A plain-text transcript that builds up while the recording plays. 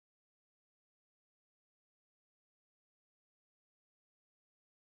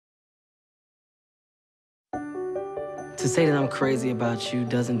To say that I'm crazy about you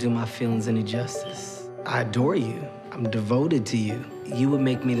doesn't do my feelings any justice. I adore you. I'm devoted to you. You would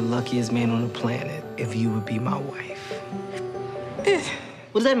make me the luckiest man on the planet if you would be my wife.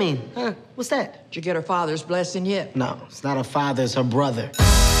 What does that mean? Huh? What's that? Did you get her father's blessing yet? No, it's not her father, it's her brother.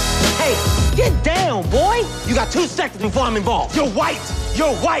 Hey, get down, boy! You got 2 seconds before I'm involved. You're white!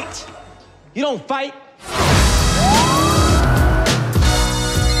 You're white! You don't fight.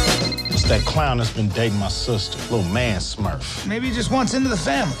 It's that clown that's been dating my sister, little man Smurf. Maybe he just wants into the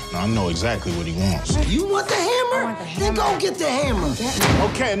family. No, I know exactly what he wants. You want the hammer? Then go get the hammer.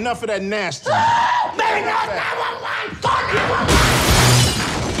 Okay, enough of that nasty. Baby, no,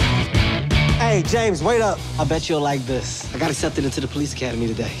 911! Hey, James, wait up. I bet you'll like this. I got accepted into the police academy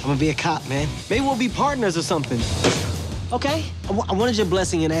today. I'm gonna be a cop, man. Maybe we'll be partners or something. Okay? I wanted your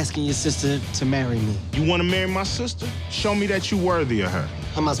blessing in asking your sister to marry me. You want to marry my sister? Show me that you're worthy of her.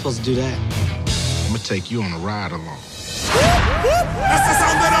 How am I supposed to do that? I'm gonna take you on a ride along. That's the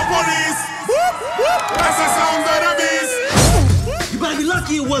sound of the police! That's the sound of the beast! You better be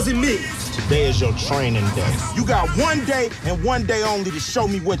lucky it wasn't me. Today is your training day. You got 1 day and 1 day only to show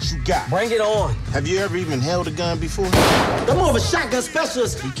me what you got. Bring it on. Have you ever even held a gun before? I'm more of a shotgun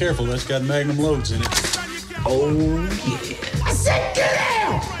specialist. Be careful, that's got magnum loads in it. Oh, yeah. I said get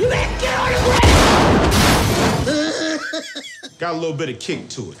down! You better get on the ground! Got a little bit of kick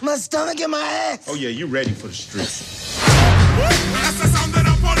to it. My stomach and my ass. Oh yeah, you ready for the streets. That's the sound of the